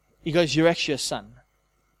amazing. He goes, you're actually a son.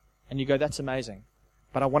 And you go, that's amazing.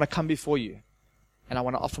 But I want to come before you. And I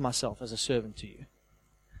want to offer myself as a servant to you.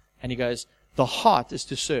 And He goes, the heart is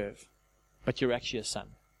to serve, but you're actually a son.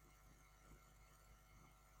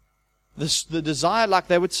 The desire, like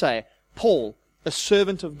they would say, Paul, a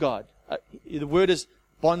servant of God. The word is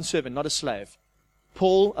bondservant, not a slave.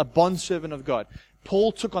 Paul, a bondservant of God.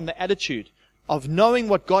 Paul took on the attitude of knowing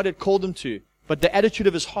what God had called him to, but the attitude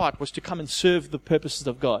of his heart was to come and serve the purposes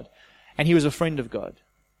of God. And he was a friend of God.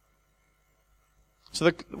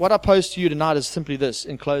 So what I pose to you tonight is simply this,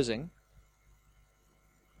 in closing.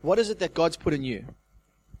 What is it that God's put in you?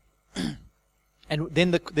 And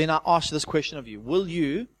then I ask this question of you. Will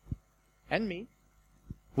you, and me,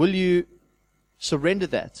 will you surrender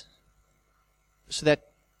that so that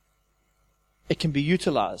it can be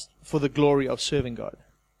utilized for the glory of serving God?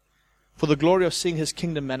 For the glory of seeing His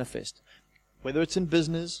kingdom manifest. Whether it's in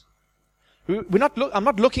business. I'm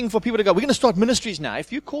not looking for people to go, we're going to start ministries now.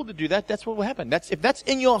 If you're called to do that, that's what will happen. If that's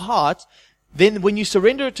in your heart, then when you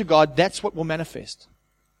surrender it to God, that's what will manifest.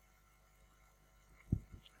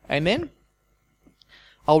 Amen?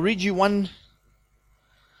 I'll read you one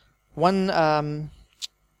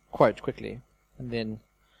quote quickly, and then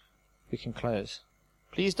we can close.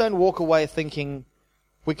 Please don't walk away thinking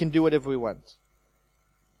we can do whatever we want.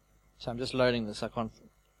 So I'm just loading this. Got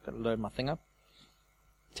to load my thing up.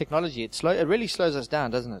 Technology, it really slows us down,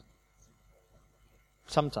 doesn't it?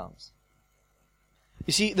 Sometimes.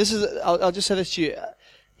 You see, I'll just say this to you.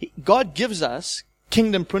 God gives us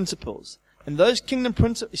kingdom principles. And those kingdom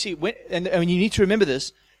principles, see, and you need to remember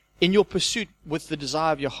this in your pursuit with the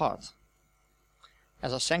desire of your heart.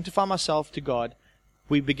 As I sanctify myself to God,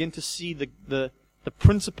 we begin to see the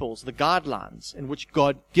principles, the guidelines in which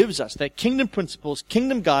God gives us. They're kingdom principles,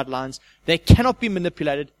 kingdom guidelines. They cannot be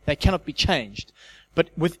manipulated. They cannot be changed. But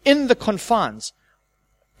within the confines,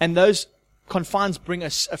 and those confines bring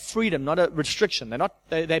us a freedom, not a restriction.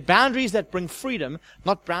 They're boundaries that bring freedom,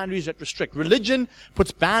 not boundaries that restrict. Religion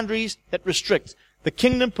puts boundaries that restrict. The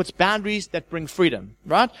kingdom puts boundaries that bring freedom,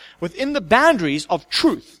 right? Within the boundaries of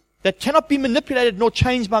truth that cannot be manipulated nor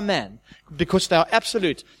changed by man, because they are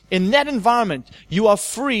absolute. In that environment, you are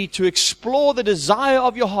free to explore the desire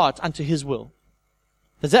of your heart unto His will.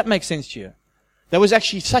 Does that make sense to you? That was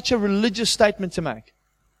actually such a religious statement to make.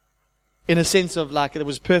 In a sense of like it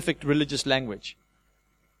was perfect religious language.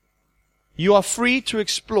 You are free to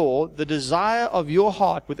explore the desire of your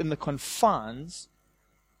heart within the confines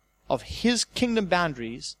of His kingdom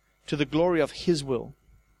boundaries to the glory of His will.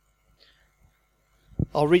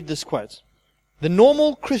 I'll read this quote. The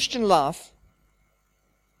normal Christian life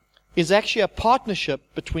is actually a partnership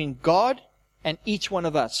between God and each one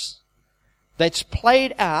of us that's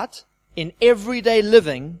played out in everyday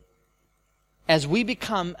living as we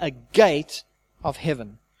become a gate of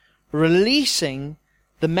heaven, releasing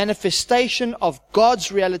the manifestation of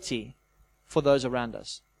God's reality for those around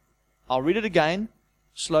us. I'll read it again,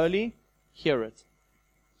 slowly, hear it.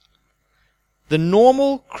 The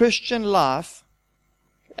normal Christian life,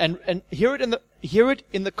 and hear it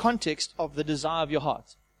in the context of the desire of your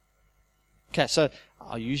heart. Okay, so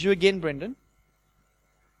I'll use you again, Brendan.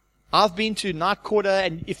 I've been to Night Quarter,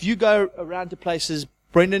 and if you go around to places,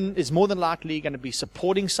 Brendan is more than likely going to be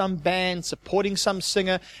supporting some band, supporting some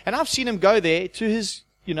singer. And I've seen him go there to his,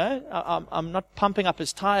 I'm not pumping up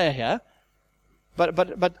his tire here.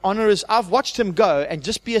 But honor is, I've watched him go and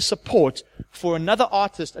just be a support for another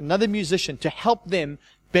artist, another musician to help them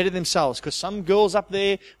better themselves. Because some girls up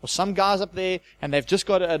there or some guys up there and they've just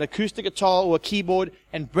got an acoustic guitar or a keyboard,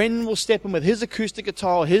 and Brendan will step in with his acoustic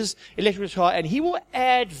guitar or his electric guitar, and he will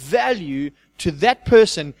add value to that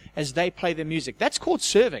person as they play their music. That's called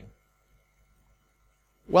serving.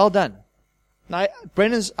 Well done. Now,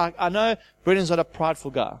 I know Brendan's not a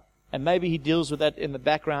prideful guy, and maybe he deals with that in the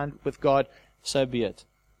background with God, so be it.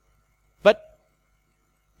 But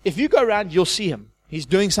if you go around, you'll see him. He's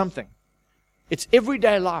doing something. It's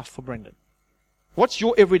everyday life for Brendan. What's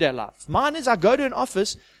your everyday life? Mine is I go to an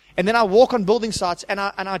office, and then I walk on building sites, and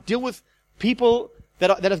I deal with people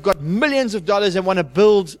that have got millions of dollars and want to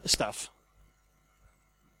build stuff.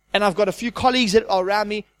 And I've got a few colleagues that are around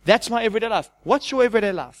me. That's my everyday life. What's your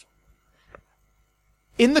everyday life?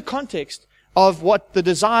 In the context of what the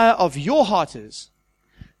desire of your heart is,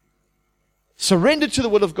 surrendered to the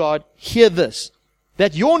will of God, hear this.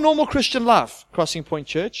 That your normal Christian life, Crossing Point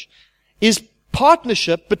Church, is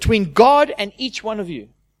partnership between God and each one of you.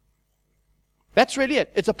 That's really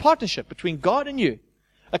it. It's a partnership between God and you.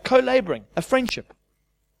 A co-laboring, a friendship.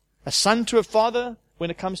 A son to a father, when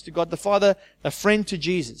it comes to God the Father, a friend to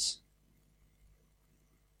Jesus.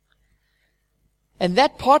 And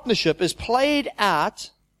that partnership is played out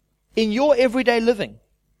in your everyday living.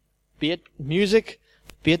 Be it music,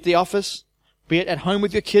 be it the office, be it at home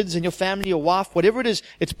with your kids and your family, your wife, whatever it is,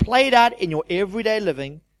 it's played out in your everyday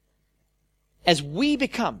living as we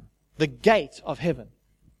become the gate of heaven.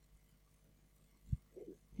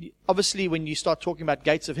 Obviously, when you start talking about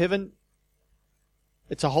gates of heaven,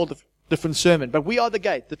 it's a whole different sermon. But we are the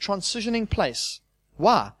gate, the transitioning place.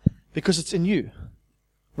 Why? Because it's in you.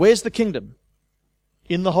 Where's the kingdom?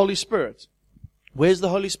 In the Holy Spirit. Where's the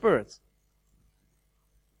Holy Spirit?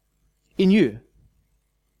 In you.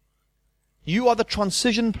 You are the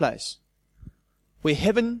transition place where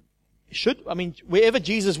heaven wherever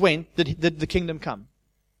Jesus went, did the kingdom come.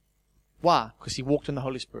 Why? Because He walked in the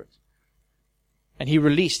Holy Spirit. And He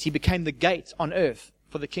became the gate on earth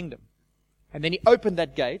for the kingdom. And then He opened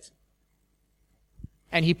that gate,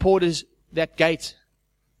 and He poured that gate,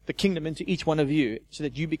 the kingdom, into each one of you so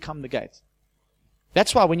that you become the gate.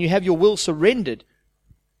 That's why when you have your will surrendered,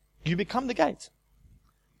 you become the gate.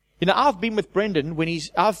 I've been with Brendan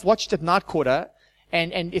I've watched at Night Quarter,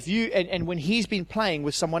 and when he's been playing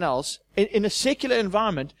with someone else, in a secular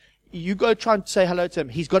environment, you go try and say hello to him.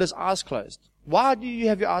 He's got his eyes closed. Why do you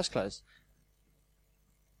have your eyes closed?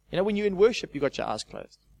 When you're in worship, you got your eyes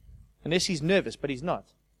closed. Unless he's nervous, but he's not.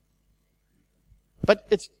 But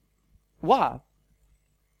why?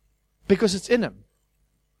 Because it's in him.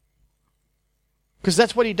 Because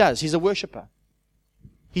that's what he does. He's a worshiper.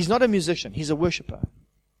 He's not a musician. He's a worshiper.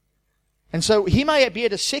 And so he may be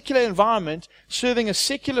at a secular environment serving a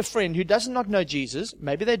secular friend who does not know Jesus.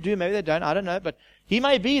 Maybe they do, maybe they don't, I don't know. But he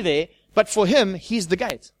may be there, but for him, he's the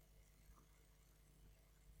gate.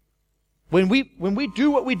 When we do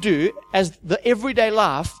what we do as the everyday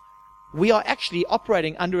life, we are actually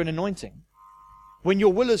operating under an anointing. When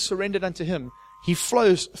your will is surrendered unto him, he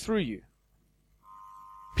flows through you.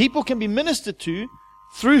 People can be ministered to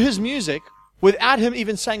through his music without him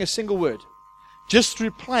even saying a single word. Just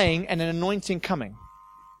through playing and an anointing coming.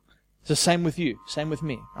 It's the same with you. Same with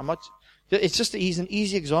me. It's just he's an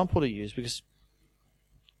easy example to use because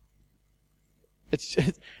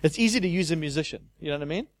it's easy to use a musician. You know what I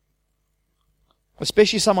mean?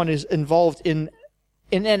 Especially someone who's involved in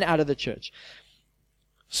and out of the church.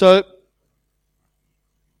 So,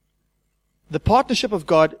 the partnership of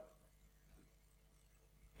God,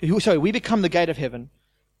 we become the gate of heaven.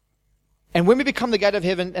 And when we become the gate of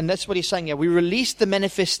heaven, and that's what he's saying here, we release the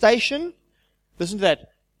manifestation. Listen to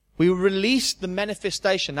that. We release the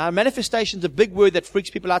manifestation. Now, manifestation is a big word that freaks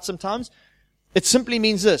people out sometimes. It simply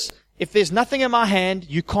means this. If there's nothing in my hand,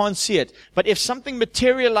 you can't see it. But if something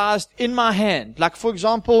materialized in my hand, like for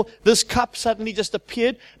example, this cup suddenly just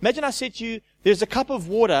appeared. Imagine I said to you, there's a cup of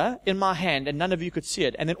water in my hand and none of you could see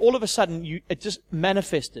it. And then all of a sudden, it just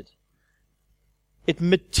manifested. It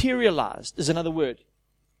materialized is another word.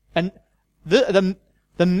 And the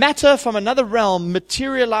matter from another realm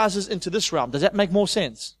materializes into this realm. Does that make more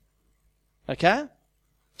sense? Okay?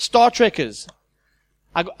 Star Trekkers.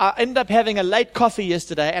 I ended up having a late coffee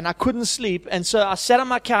yesterday and I couldn't sleep, and so I sat on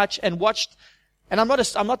my couch and watched, and I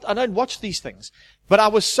don't watch these things, but I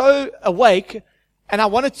was so awake and I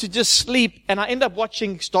wanted to just sleep, and I ended up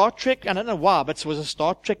watching Star Trek. I don't know why, but it was a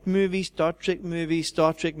Star Trek movie.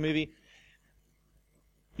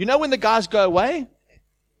 You know when the guys go away?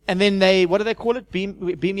 And then what do they call it?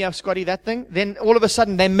 Beam me up, Scotty, that thing. Then all of a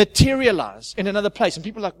sudden they materialize in another place. And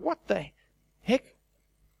people are like, what the heck?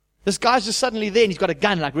 This guy's just suddenly there and he's got a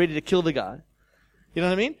gun like ready to kill the guy. You know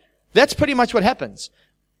what I mean? That's pretty much what happens.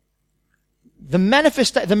 The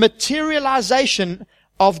materialization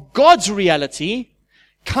of God's reality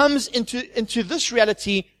comes into this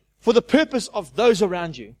reality for the purpose of those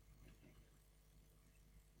around you.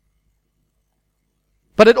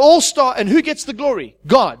 But it all starts, and who gets the glory?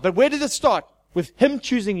 God. But where did it start? With him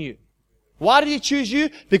choosing you. Why did he choose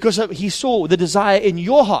you? Because he saw the desire in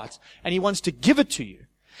your heart, and he wants to give it to you.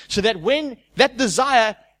 So that when that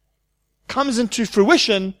desire comes into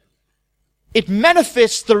fruition, it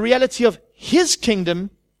manifests the reality of his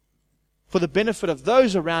kingdom for the benefit of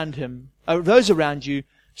those around him, those around you,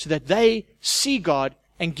 so that they see God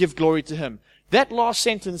and give glory to him. That last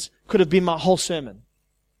sentence could have been my whole sermon.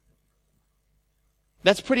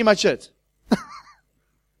 That's pretty much it.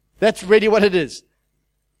 That's really what it is.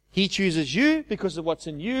 He chooses you because of what's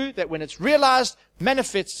in you, that when it's realized,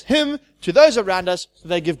 manifests him to those around us, so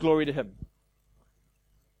they give glory to him.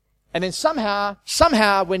 And then somehow,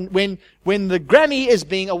 when the Grammy is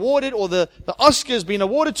being awarded or the Oscar is being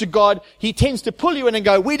awarded to God, he tends to pull you in and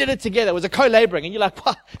go, we did it together. It was a co-laboring. And you're like,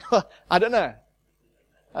 I don't know.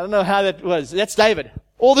 I don't know how that was. That's David.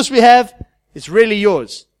 All this we have is really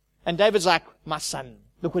yours. And David's like, my son,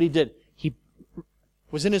 look what he did. He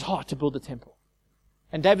was in his heart to build a temple.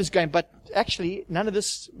 And David's going, but actually, none of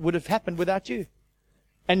this would have happened without you.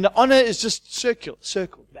 And the honor is just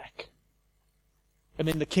circled back. And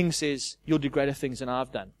then the king says, you'll do greater things than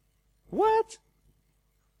I've done. What?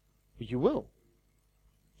 You will.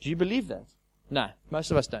 Do you believe that? No,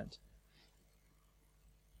 most of us don't.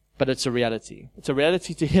 But it's a reality. It's a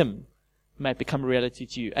reality to him. It may become a reality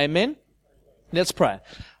to you. Amen? Let's pray.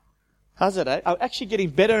 How's it, eh? I'm actually getting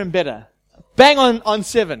better and better. Bang on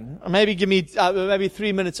 7. Maybe give me, maybe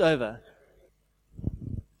 3 minutes over.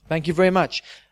 Thank you very much.